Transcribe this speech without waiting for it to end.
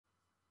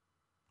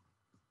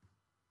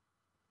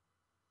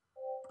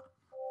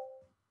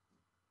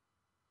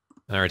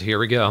Alright, here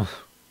we go.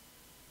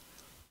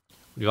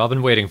 We've all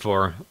been waiting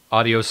for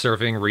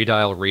Audiosurfing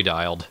Redial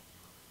Redial'd.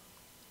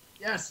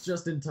 Yes,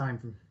 just in time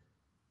for...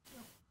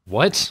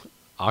 What?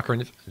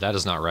 Ocarina? That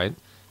is not right.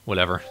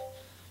 Whatever.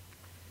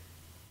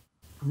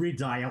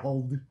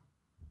 Redial'd.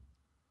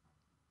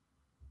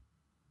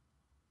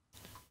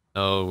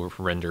 Oh,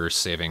 render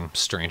saving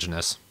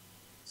strangeness.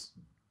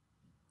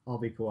 I'll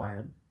be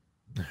quiet.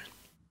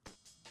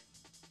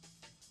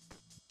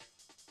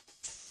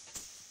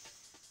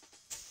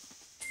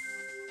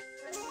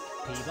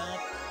 Peabot.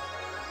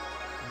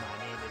 My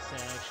name is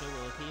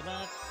Sexual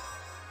Peabot.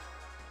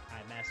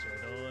 I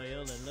mastered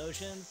oil and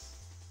lotions.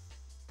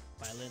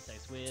 Violent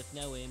sex with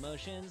no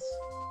emotions.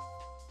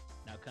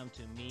 Now come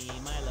to me,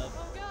 my love.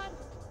 Oh god!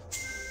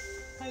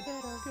 I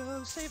better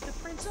go save the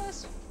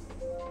princess.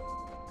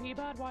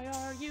 Peabod, why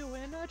are you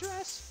in a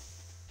dress?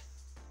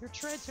 Your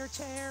treads are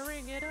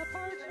tearing it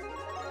apart.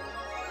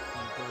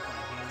 You broke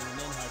my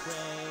human heart.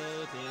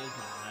 Rape is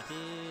not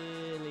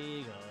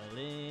illegal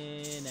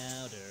in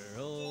outer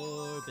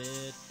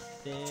orbit.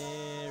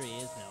 There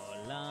is no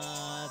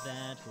law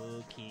that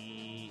will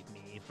keep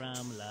me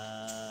from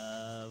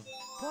love.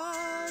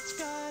 What's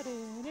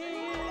gotten into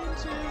you?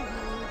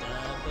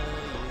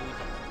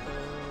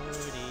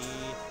 WD-40.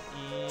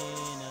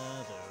 In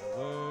other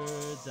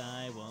words,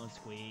 I won't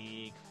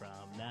squeak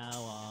from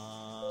now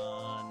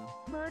on.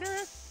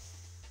 Murder?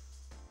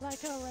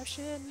 Like a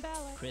Russian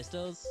ballet.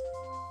 Crystals,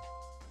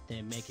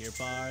 they make your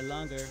bar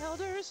longer.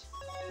 Elders?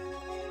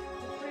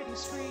 The pretty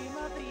scream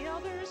of the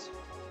elders.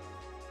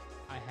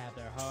 I have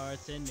their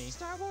hearts in me.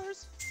 Star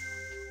Wars?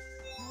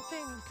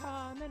 Nothing in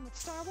common with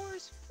Star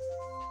Wars.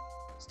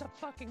 Stop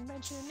fucking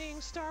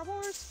mentioning Star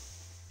Wars.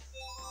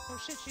 Oh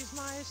shit, she's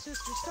my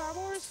sister Star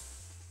Wars.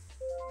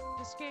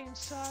 This game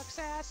sucks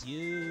ass.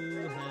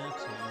 You have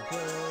to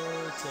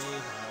go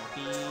save our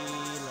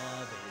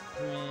beloved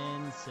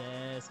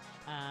princess.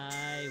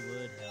 I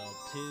would help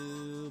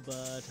too,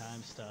 but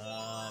I'm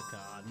stuck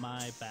on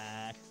my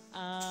back.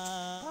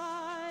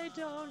 I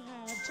don't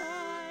have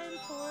time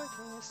for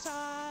this.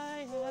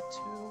 I have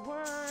to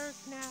work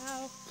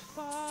now.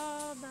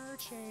 Bomber,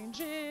 change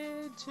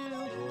into Your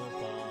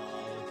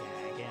ball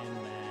gag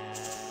and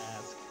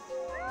mask.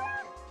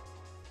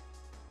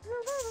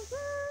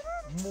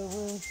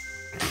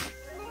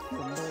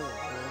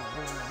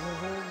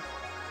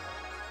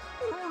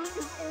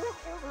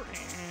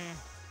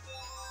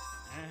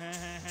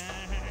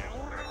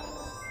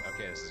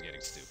 Okay, this is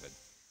getting stupid.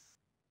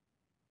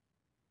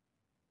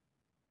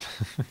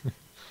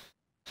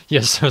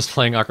 Yes, I was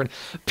playing Ocarina.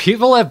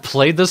 People have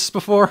played this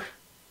before?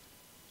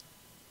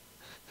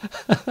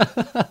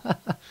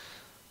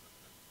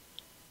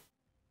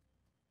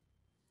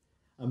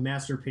 A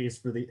masterpiece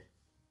for the...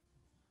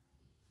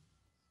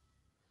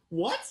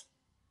 What?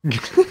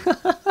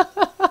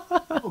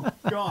 Oh,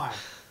 God.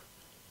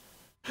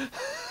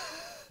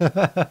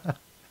 That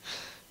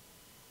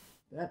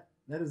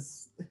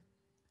is...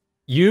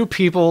 You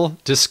people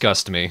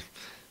disgust me.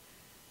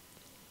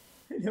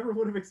 I never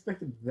would have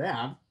expected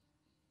that.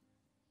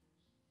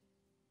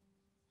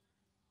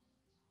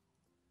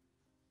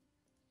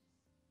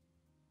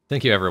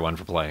 Thank you everyone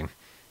for playing.